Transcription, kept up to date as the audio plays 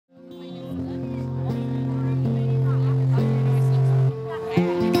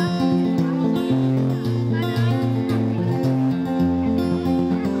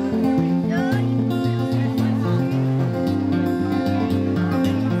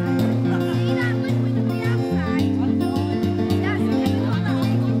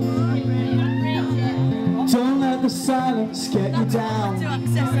silence get you down.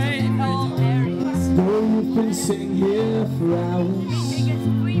 Though you've been sitting here for hours,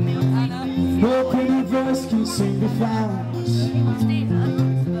 hoping a verse can soon be found.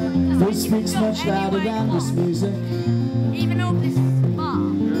 This speaks much louder than this music.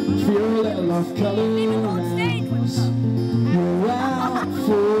 Feel a little off colour around. You're out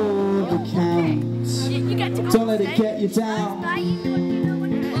for the count. Don't let it get you down.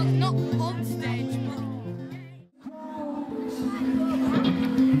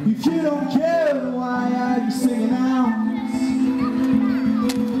 If you don't care, why are you singing out?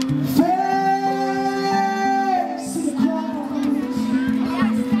 Face the crowd.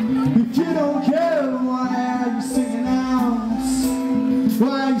 If you don't care, why are you singing out?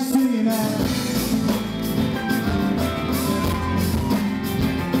 Why are you singing out?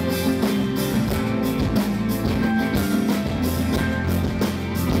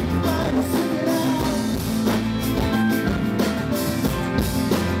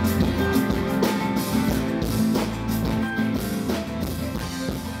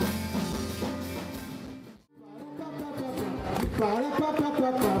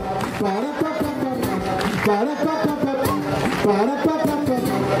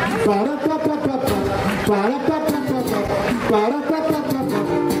 Para